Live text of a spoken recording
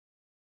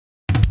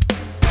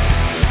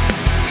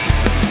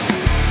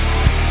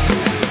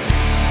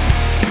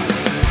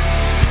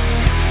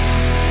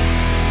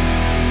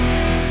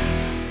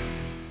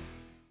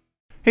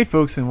Hey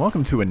folks, and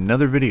welcome to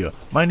another video.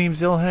 My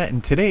name's Ilhat,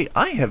 and today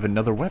I have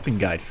another weapon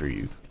guide for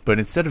you. But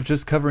instead of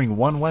just covering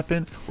one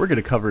weapon, we're going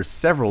to cover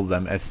several of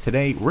them, as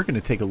today we're going to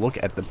take a look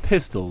at the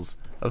pistols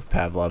of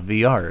Pavlov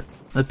VR.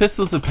 The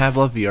pistols of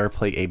Pavlov VR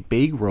play a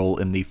big role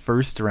in the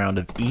first round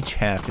of each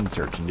half in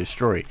Search and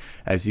Destroy,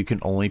 as you can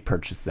only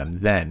purchase them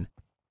then.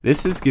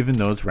 This has given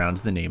those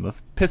rounds the name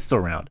of pistol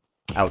round.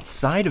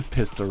 Outside of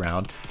pistol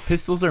round,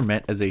 pistols are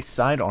meant as a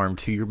sidearm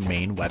to your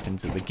main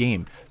weapons of the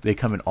game. They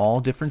come in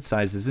all different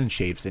sizes and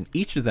shapes, and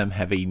each of them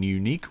have a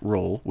unique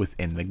role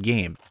within the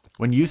game.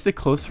 When used at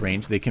close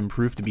range, they can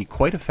prove to be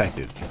quite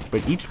effective,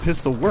 but each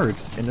pistol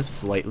works in a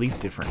slightly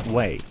different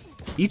way.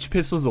 Each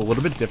pistol is a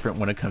little bit different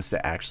when it comes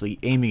to actually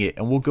aiming it,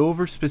 and we'll go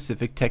over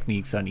specific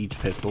techniques on each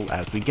pistol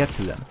as we get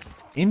to them.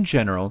 In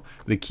general,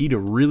 the key to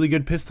really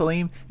good pistol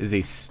aim is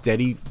a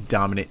steady,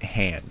 dominant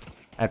hand.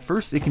 At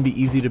first, it can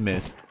be easy to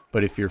miss,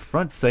 but if your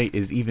front sight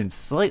is even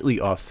slightly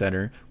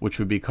off-center, which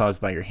would be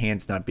caused by your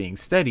hands not being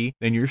steady,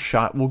 then your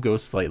shot will go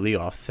slightly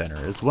off-center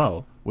as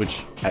well,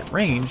 which, at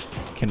range,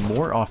 can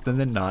more often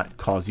than not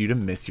cause you to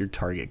miss your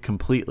target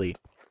completely.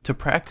 To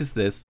practice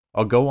this,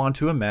 I'll go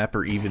onto a map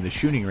or even the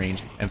shooting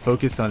range and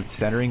focus on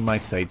centering my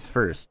sights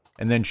first,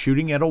 and then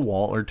shooting at a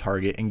wall or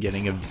target and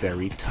getting a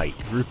very tight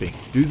grouping.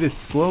 Do this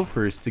slow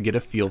first to get a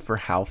feel for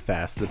how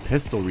fast the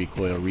pistol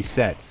recoil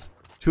resets.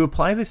 To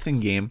apply this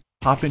in-game,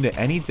 hop into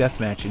any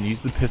deathmatch and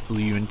use the pistol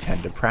you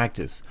intend to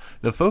practice.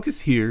 The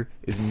focus here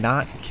is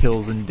not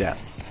kills and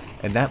deaths,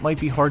 and that might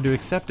be hard to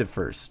accept at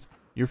first.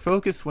 Your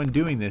focus when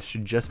doing this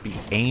should just be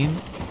aim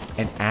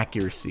and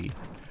accuracy.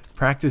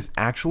 Practice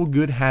actual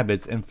good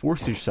habits and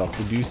force yourself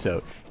to do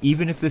so,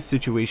 even if the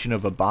situation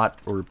of a bot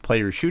or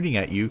player shooting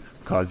at you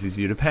causes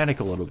you to panic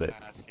a little bit.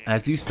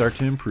 As you start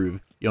to improve,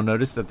 you'll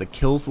notice that the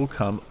kills will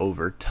come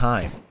over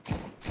time.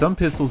 Some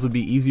pistols will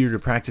be easier to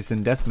practice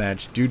in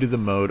deathmatch due to the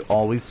mode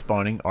always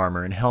spawning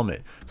armor and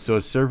helmet, so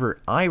a server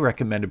I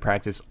recommend to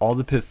practice all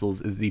the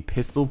pistols is the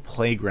Pistol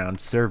Playground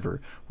server,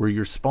 where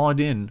you're spawned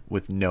in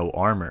with no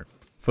armor.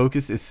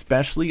 Focus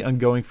especially on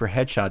going for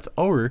headshots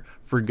or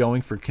for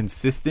going for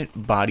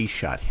consistent body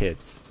shot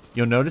hits.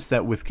 You'll notice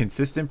that with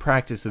consistent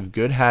practice of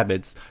good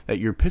habits that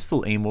your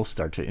pistol aim will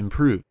start to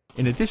improve.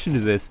 In addition to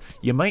this,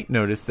 you might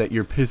notice that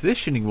your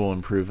positioning will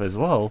improve as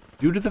well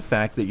due to the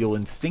fact that you'll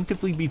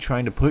instinctively be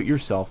trying to put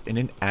yourself in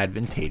an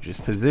advantageous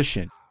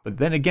position. But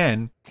then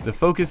again, the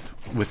focus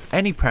with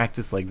any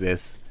practice like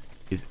this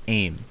is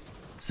aim.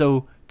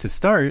 So to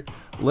start,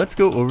 let's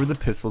go over the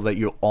pistol that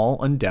you'll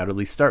all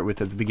undoubtedly start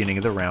with at the beginning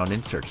of the round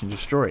in Search and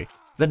Destroy,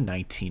 the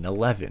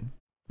 1911.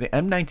 The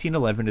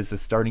M1911 is the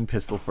starting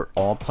pistol for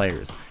all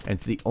players, and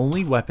it's the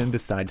only weapon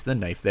besides the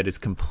knife that is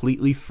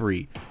completely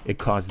free. It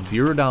costs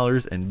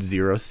 $0 and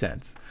 0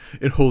 cents.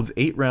 It holds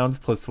 8 rounds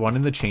plus 1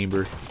 in the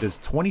chamber, does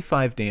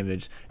 25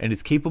 damage, and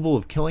is capable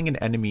of killing an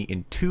enemy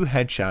in 2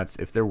 headshots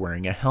if they're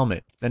wearing a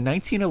helmet. The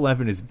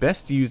 1911 is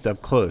best used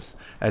up close,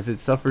 as it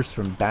suffers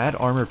from bad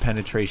armor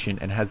penetration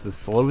and has the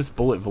slowest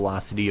bullet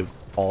velocity of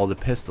all the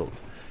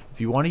pistols. If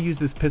you want to use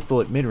this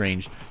pistol at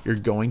mid-range, you're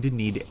going to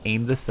need to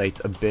aim the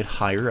sights a bit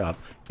higher up,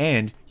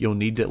 and you'll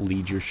need to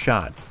lead your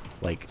shots,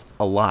 like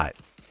a lot.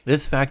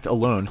 This fact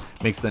alone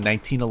makes the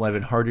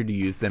 1911 harder to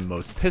use than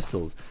most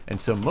pistols, and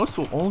so most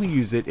will only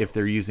use it if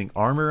they're using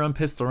armor on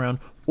pistol round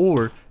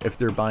or if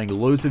they're buying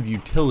loads of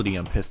utility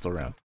on pistol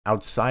round.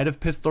 Outside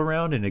of pistol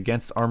round and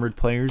against armored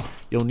players,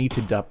 you'll need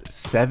to dump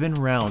 7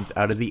 rounds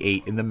out of the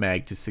 8 in the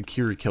mag to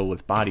secure a kill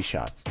with body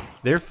shots.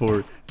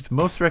 Therefore, it's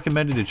most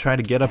recommended to try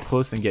to get up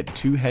close and get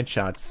 2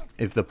 headshots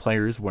if the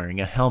player is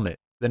wearing a helmet.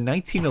 The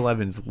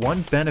 1911's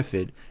one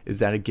benefit is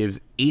that it gives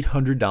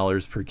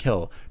 $800 per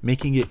kill,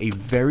 making it a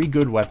very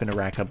good weapon to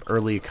rack up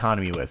early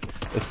economy with,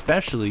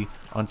 especially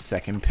on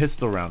second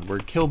pistol round where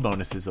kill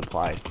bonus is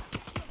applied.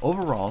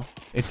 Overall,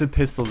 it's a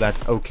pistol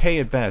that's okay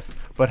at best,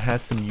 but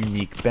has some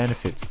unique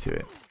benefits to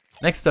it.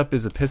 Next up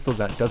is a pistol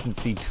that doesn't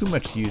see too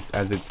much use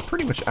as it's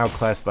pretty much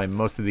outclassed by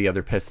most of the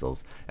other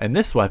pistols, and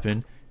this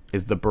weapon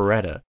is the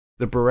Beretta.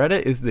 The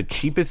Beretta is the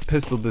cheapest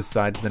pistol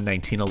besides the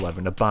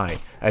 1911 to buy,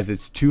 as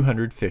it's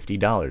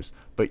 $250,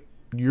 but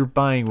you're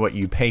buying what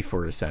you pay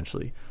for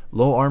essentially.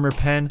 Low armor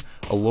pen,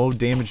 a low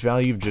damage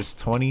value of just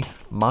 20,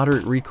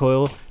 moderate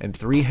recoil, and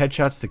 3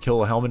 headshots to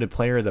kill a helmeted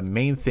player are the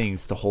main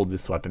things to hold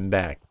this weapon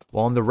back.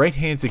 While on the right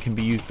hands it can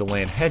be used to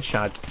land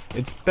headshots,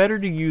 it's better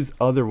to use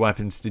other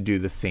weapons to do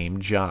the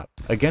same job.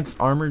 Against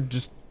armor,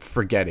 just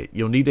forget it.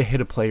 You'll need to hit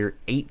a player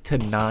 8 to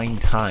 9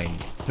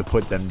 times to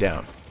put them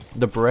down.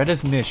 The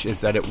Beretta's niche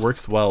is that it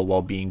works well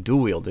while being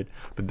dual wielded,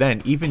 but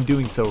then even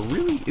doing so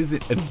really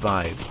isn't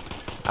advised.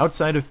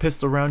 Outside of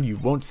pistol round, you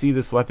won't see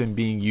this weapon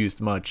being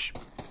used much,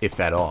 if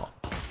at all.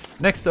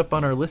 Next up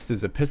on our list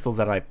is a pistol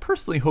that I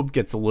personally hope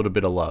gets a little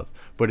bit of love,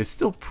 but is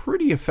still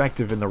pretty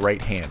effective in the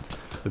right hands.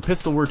 The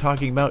pistol we're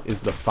talking about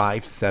is the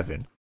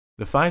 5.7.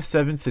 The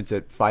 5.7 sits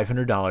at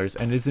 $500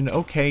 and is an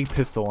okay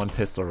pistol on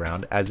pistol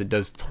round as it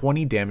does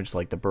 20 damage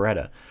like the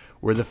Beretta.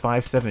 Where the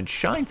 5.7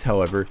 shines,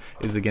 however,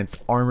 is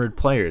against armored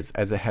players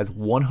as it has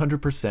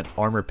 100%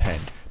 armor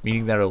pen,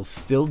 meaning that it'll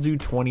still do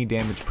 20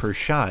 damage per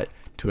shot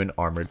to an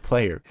armored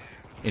player.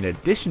 In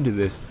addition to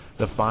this,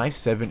 the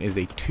 5.7 is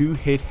a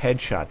 2-hit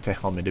headshot to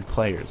helmeted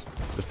players.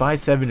 The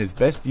 5.7 is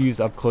best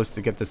used up close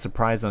to get the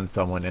surprise on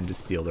someone and to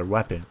steal their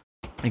weapon.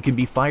 It can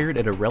be fired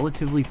at a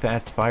relatively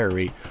fast fire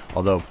rate,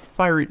 although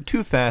fire it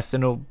too fast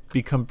and it'll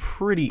become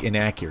pretty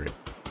inaccurate.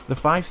 The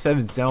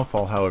 5.7's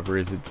downfall, however,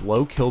 is its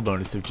low kill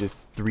bonus of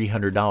just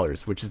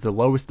 $300, which is the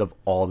lowest of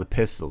all the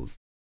pistols.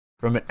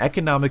 From an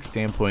economic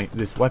standpoint,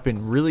 this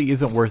weapon really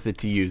isn't worth it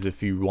to use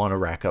if you want to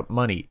rack up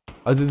money.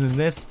 Other than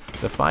this,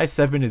 the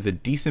 5.7 is a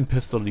decent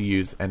pistol to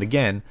use, and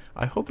again,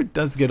 I hope it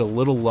does get a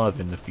little love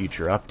in the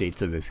future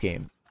updates of this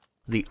game.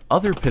 The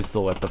other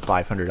pistol at the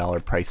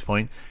 $500 price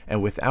point,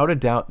 and without a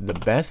doubt the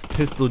best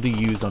pistol to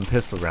use on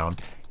pistol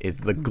round, is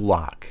the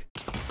Glock.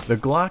 The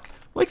Glock,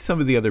 like some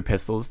of the other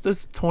pistols,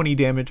 does 20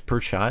 damage per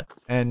shot,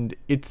 and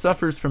it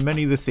suffers from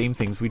many of the same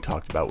things we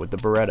talked about with the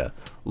Beretta.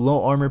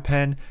 Low armor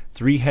pen,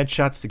 3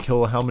 headshots to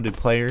kill a helmeted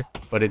player,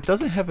 but it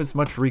doesn't have as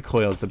much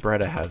recoil as the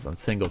Beretta has on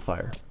single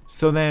fire.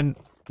 So then,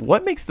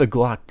 what makes the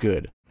Glock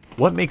good?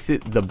 What makes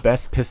it the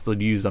best pistol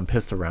to use on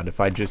pistol round if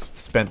I just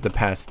spent the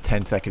past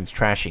 10 seconds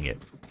trashing it?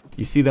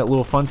 You see that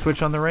little fun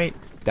switch on the right?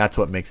 That's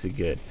what makes it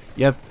good.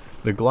 Yep.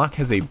 The Glock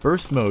has a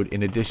burst mode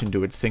in addition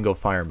to its single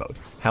fire mode.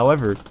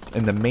 However,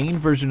 in the main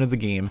version of the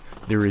game,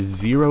 there is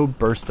 0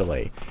 burst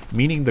delay,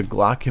 meaning the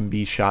Glock can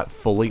be shot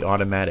fully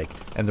automatic,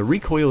 and the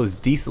recoil is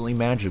decently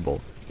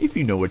manageable, if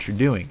you know what you're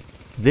doing.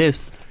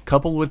 This,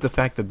 coupled with the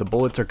fact that the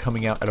bullets are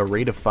coming out at a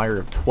rate of fire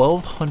of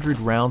 1,200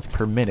 rounds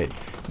per minute,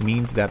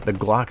 means that the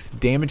Glock's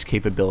damage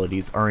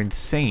capabilities are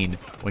insane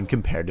when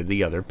compared to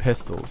the other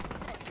pistols.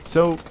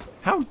 So,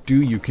 how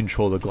do you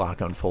control the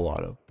Glock on full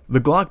auto? The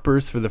Glock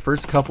burst for the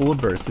first couple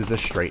of bursts is a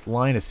straight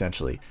line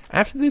essentially.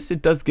 After this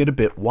it does get a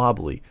bit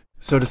wobbly.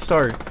 So to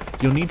start,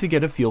 you'll need to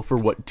get a feel for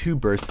what 2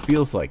 bursts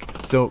feels like.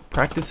 So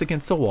practice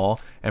against a wall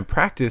and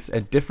practice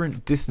at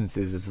different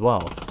distances as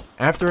well.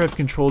 After I've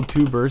controlled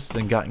 2 bursts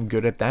and gotten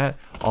good at that,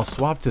 I'll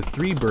swap to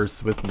 3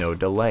 bursts with no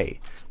delay.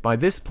 By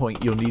this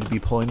point you'll need to be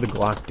pulling the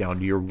Glock down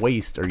to your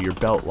waist or your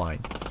belt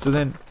line. So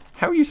then,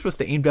 how are you supposed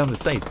to aim down the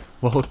sights?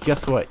 Well,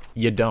 guess what?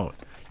 You don't.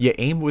 You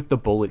aim with the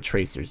bullet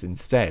tracers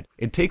instead.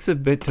 It takes a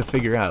bit to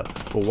figure out,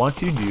 but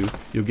once you do,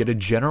 you'll get a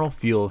general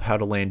feel of how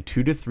to land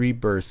 2 to 3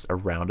 bursts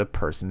around a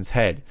person's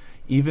head.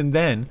 Even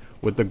then,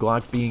 with the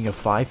Glock being a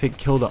 5-hit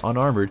kill to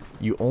unarmored,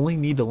 you only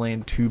need to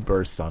land 2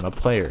 bursts on a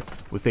player.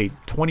 With a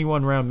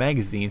 21 round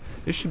magazine,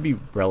 this should be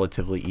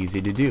relatively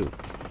easy to do.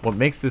 What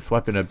makes this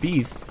weapon a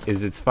beast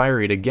is its fire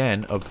rate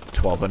again of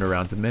 1,200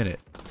 rounds a minute,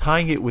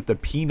 tying it with the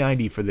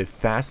P90 for the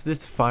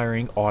fastest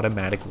firing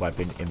automatic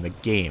weapon in the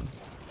game.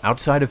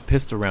 Outside of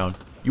pistol round,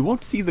 you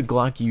won't see the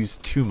Glock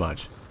used too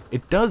much.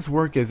 It does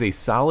work as a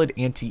solid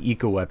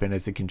anti-eco weapon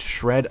as it can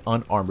shred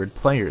unarmored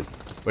players,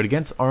 but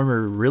against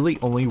armor it really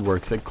only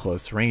works at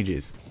close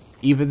ranges.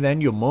 Even then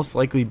you'll most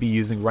likely be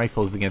using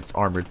rifles against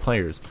armored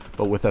players,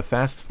 but with a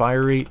fast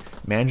fire rate,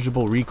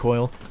 manageable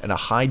recoil, and a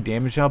high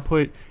damage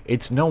output,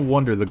 it's no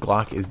wonder the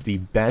Glock is the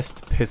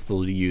best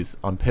pistol to use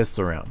on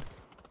pistol round.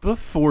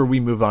 Before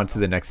we move on to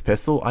the next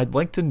pistol, I'd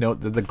like to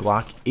note that the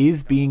Glock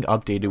is being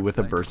updated with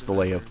a burst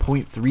delay of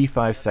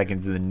 0.35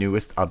 seconds in the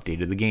newest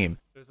update of the game.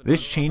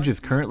 This change is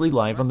currently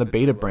live on the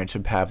beta branch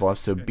of Pavlov,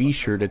 so be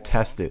sure to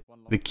test it.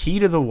 The key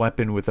to the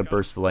weapon with a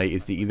burst delay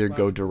is to either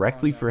go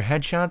directly for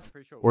headshots,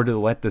 or to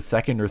let the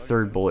second or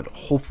third bullet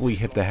hopefully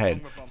hit the head,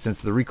 since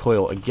the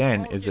recoil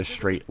again is a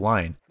straight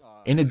line.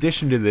 In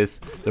addition to this,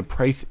 the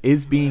price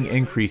is being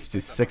increased to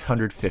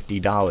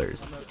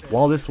 $650.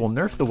 While this will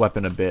nerf the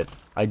weapon a bit,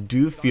 I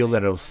do feel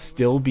that it'll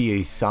still be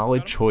a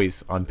solid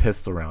choice on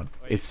pistol round,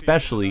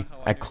 especially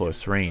at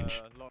close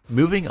range.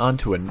 Moving on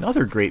to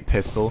another great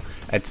pistol,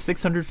 at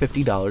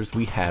 $650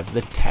 we have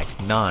the Tech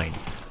 9.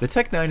 The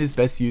Tech 9 is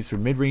best used for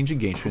mid-range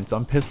engagements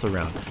on pistol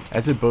round,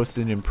 as it boasts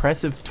an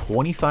impressive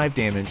 25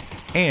 damage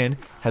and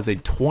has a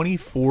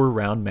 24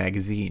 round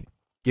magazine,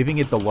 giving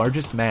it the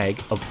largest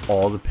mag of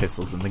all the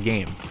pistols in the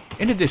game.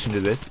 In addition to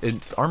this,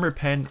 its armor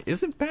pen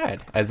isn't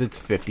bad, as it's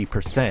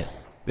 50%.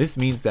 This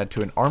means that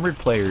to an armored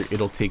player,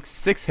 it'll take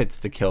 6 hits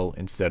to kill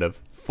instead of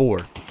 4.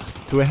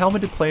 To a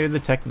helmeted player, the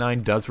Tech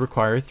 9 does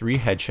require 3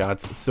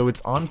 headshots, so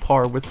it's on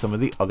par with some of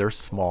the other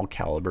small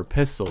caliber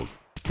pistols.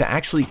 To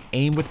actually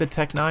aim with the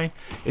Tech 9,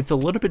 it's a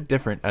little bit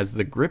different as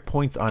the grip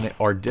points on it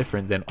are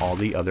different than all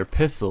the other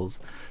pistols.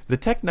 The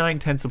Tech 9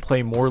 tends to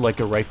play more like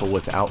a rifle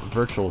without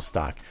virtual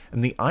stock,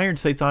 and the iron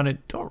sights on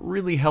it don't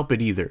really help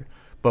it either.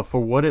 But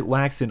for what it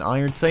lacks in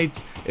iron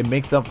sights, it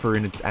makes up for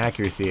in its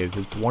accuracy, as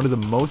it's one of the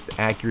most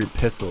accurate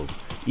pistols,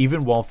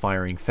 even while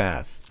firing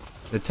fast.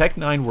 The Tech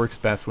 9 works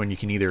best when you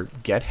can either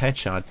get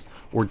headshots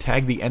or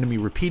tag the enemy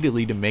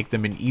repeatedly to make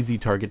them an easy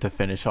target to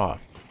finish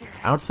off.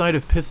 Outside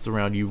of pistol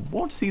round, you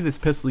won't see this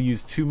pistol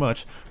used too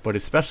much, but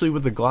especially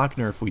with the Glock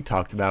nerf we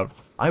talked about,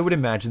 I would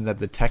imagine that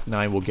the Tech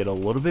 9 will get a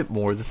little bit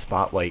more of the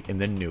spotlight in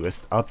the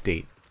newest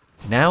update.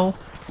 Now,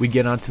 we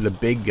get onto the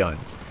big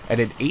guns, and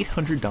at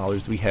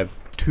 $800 we have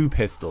 2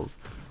 pistols.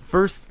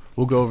 First,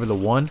 we'll go over the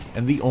one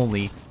and the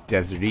only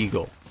Desert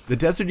Eagle. The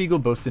Desert Eagle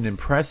boasts an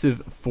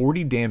impressive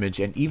 40 damage,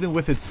 and even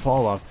with its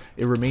fall off,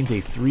 it remains a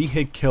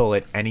 3-hit kill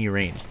at any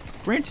range.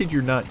 Granted,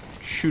 you're not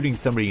shooting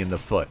somebody in the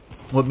foot.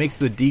 What makes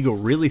the Deagle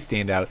really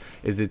stand out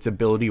is its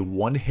ability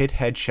one-hit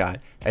headshot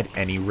at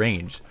any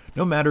range,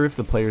 no matter if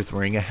the player is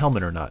wearing a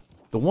helmet or not.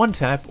 The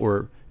one-tap,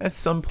 or as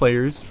some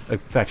players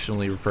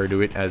affectionately refer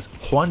to it as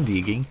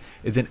Juan-digging,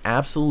 is an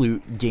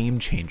absolute game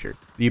changer.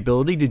 The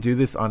ability to do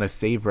this on a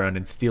save round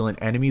and steal an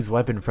enemy's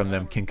weapon from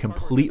them can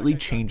completely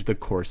change the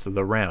course of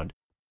the round.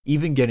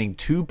 Even getting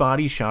 2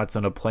 body shots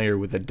on a player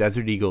with a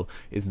Desert Eagle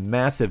is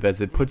massive, as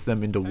it puts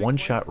them into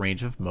one-shot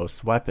range of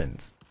most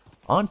weapons.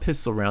 On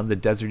pistol round, the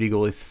Desert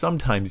Eagle is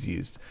sometimes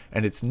used,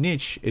 and its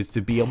niche is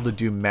to be able to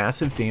do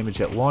massive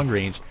damage at long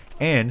range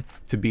and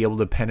to be able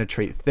to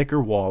penetrate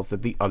thicker walls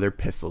that the other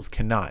pistols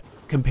cannot.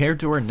 Compared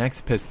to our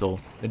next pistol,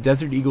 the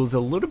Desert Eagle is a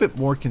little bit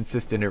more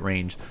consistent at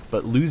range,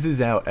 but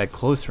loses out at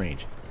close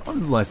range,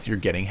 unless you're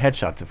getting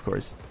headshots, of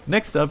course.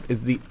 Next up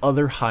is the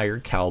other higher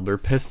caliber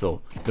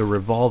pistol, the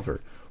Revolver.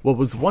 What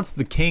was once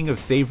the king of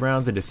save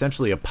rounds and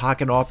essentially a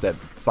pocket op that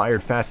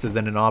fired faster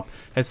than an op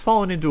has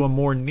fallen into a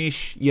more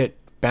niche yet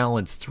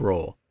balanced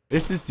role.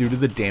 This is due to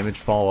the damage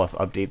fall-off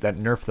update that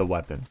nerfed the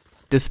weapon.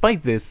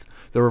 Despite this,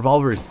 the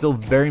Revolver is still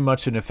very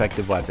much an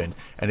effective weapon,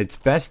 and it's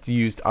best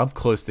used up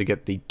close to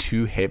get the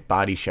 2-hit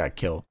body shot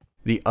kill.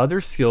 The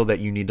other skill that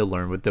you need to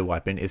learn with the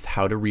weapon is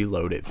how to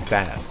reload it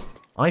fast.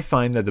 I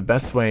find that the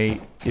best way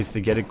is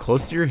to get it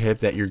close to your hip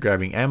that you're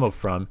grabbing ammo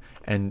from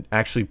and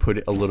actually put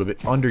it a little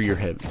bit under your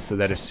hip, so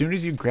that as soon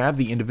as you grab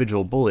the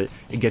individual bullet,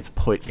 it gets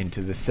put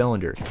into the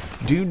cylinder.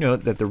 Do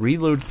note that the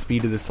reload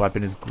speed of this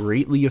weapon is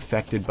greatly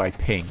affected by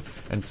ping,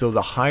 and so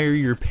the higher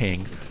your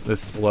ping, the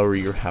slower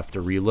you have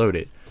to reload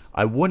it.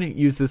 I wouldn't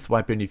use this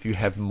weapon if you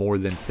have more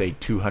than, say,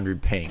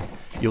 200 ping.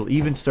 You'll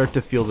even start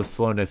to feel the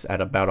slowness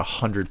at about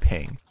 100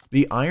 ping.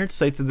 The iron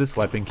sights of this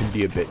weapon can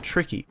be a bit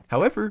tricky,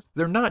 however,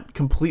 they're not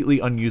completely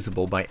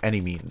unusable by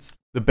any means.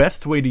 The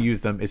best way to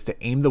use them is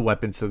to aim the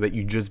weapon so that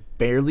you just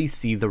barely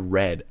see the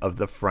red of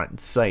the front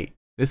sight.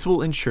 This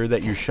will ensure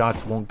that your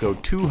shots won't go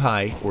too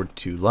high or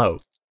too low.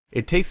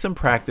 It takes some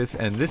practice,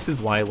 and this is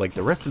why, like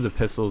the rest of the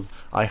pistols,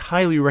 I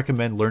highly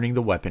recommend learning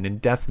the weapon in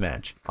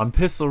deathmatch. On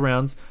pistol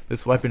rounds,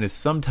 this weapon is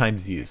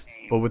sometimes used,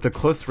 but with the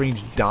close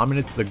range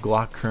dominance the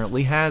Glock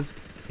currently has,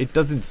 it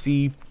doesn't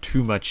see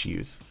too much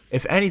use.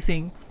 If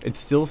anything, it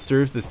still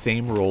serves the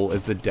same role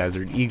as the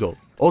Desert Eagle.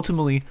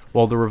 Ultimately,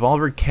 while the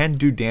Revolver can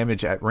do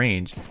damage at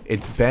range,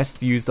 it's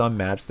best used on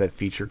maps that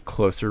feature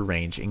closer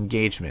range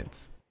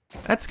engagements.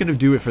 That's going to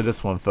do it for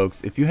this one,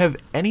 folks. If you have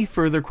any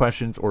further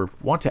questions or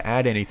want to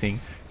add anything,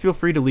 feel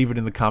free to leave it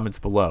in the comments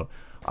below.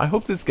 I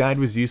hope this guide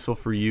was useful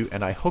for you,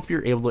 and I hope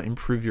you're able to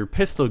improve your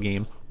pistol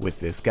game with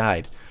this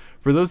guide.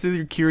 For those of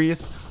you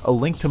curious, a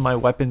link to my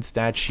weapon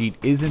stat sheet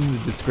is in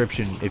the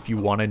description if you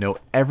want to know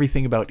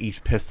everything about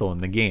each pistol in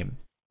the game.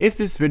 If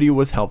this video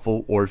was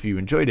helpful, or if you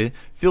enjoyed it,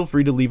 feel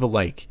free to leave a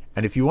like.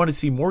 And if you want to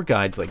see more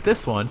guides like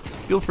this one,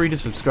 feel free to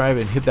subscribe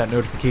and hit that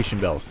notification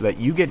bell so that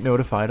you get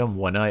notified on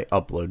when I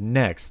upload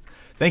next.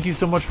 Thank you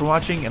so much for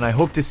watching, and I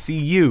hope to see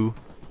you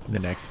in the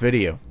next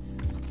video.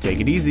 Take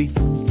it easy.